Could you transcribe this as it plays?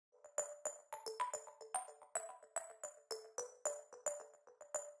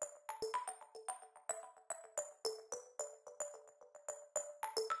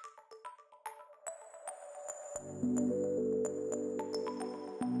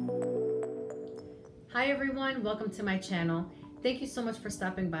Hi everyone, welcome to my channel. Thank you so much for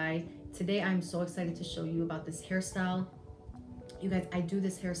stopping by. Today I'm so excited to show you about this hairstyle. You guys, I do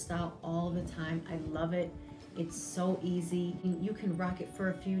this hairstyle all the time. I love it. It's so easy. You can rock it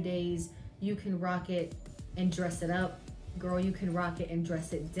for a few days. You can rock it and dress it up. Girl, you can rock it and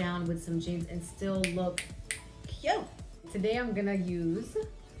dress it down with some jeans and still look cute. Today I'm gonna use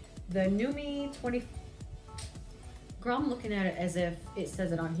the Nume 20. Girl, I'm looking at it as if it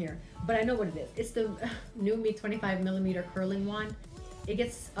says it on here, but I know what it is. It's the Nume 25mm curling wand. It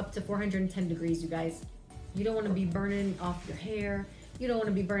gets up to 410 degrees, you guys. You don't want to be burning off your hair. You don't want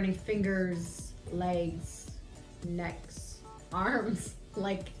to be burning fingers, legs, necks, arms,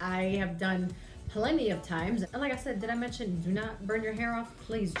 like I have done plenty of times. And like I said, did I mention do not burn your hair off?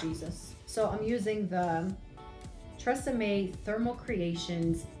 Please, Jesus. So I'm using the Tresemme Thermal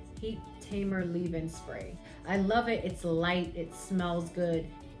Creations Heat Tamer Leave-In Spray. I love it. It's light. It smells good.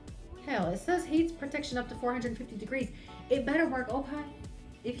 Hell, it says heat protection up to 450 degrees. It better work, okay?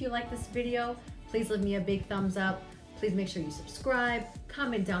 If you like this video, please leave me a big thumbs up. Please make sure you subscribe.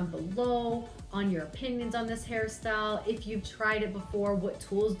 Comment down below on your opinions on this hairstyle. If you've tried it before, what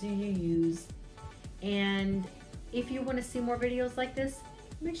tools do you use? And if you want to see more videos like this,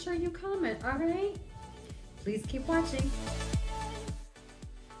 make sure you comment, all right? Please keep watching.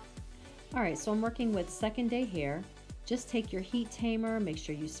 All right, so I'm working with second day hair. Just take your heat tamer, make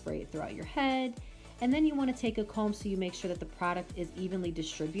sure you spray it throughout your head, and then you want to take a comb so you make sure that the product is evenly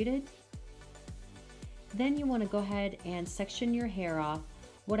distributed. Then you want to go ahead and section your hair off.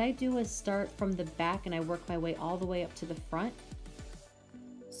 What I do is start from the back and I work my way all the way up to the front.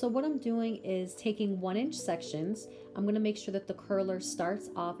 So what I'm doing is taking 1-inch sections. I'm going to make sure that the curler starts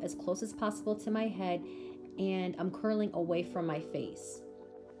off as close as possible to my head and I'm curling away from my face.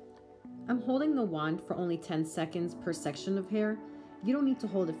 I'm holding the wand for only 10 seconds per section of hair. You don't need to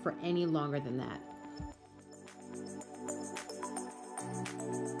hold it for any longer than that.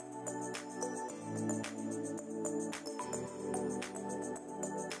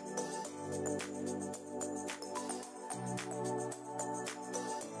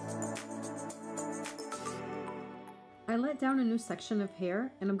 I let down a new section of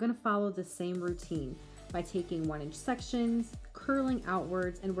hair and I'm going to follow the same routine by taking 1-inch sections, curling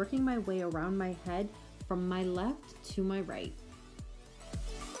outwards, and working my way around my head from my left to my right.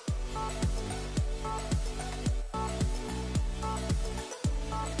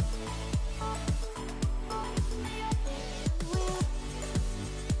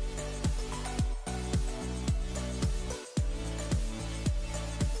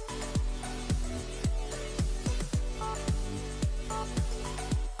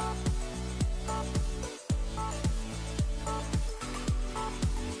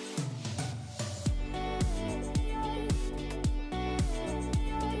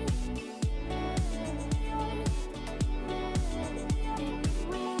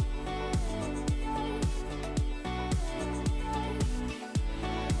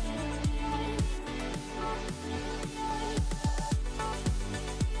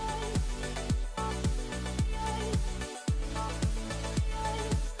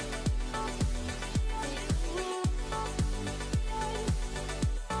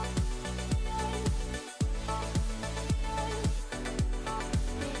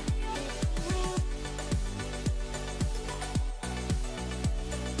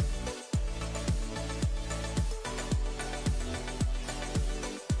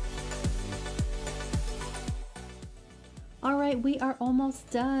 All right, we are almost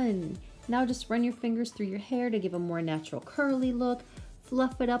done. Now just run your fingers through your hair to give a more natural curly look.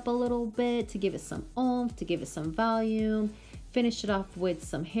 Fluff it up a little bit to give it some oomph, to give it some volume. Finish it off with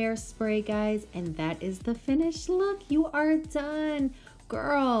some hairspray, guys, and that is the finished look. You are done.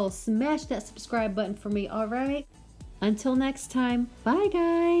 Girl, smash that subscribe button for me, all right? Until next time, bye,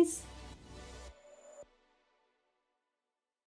 guys.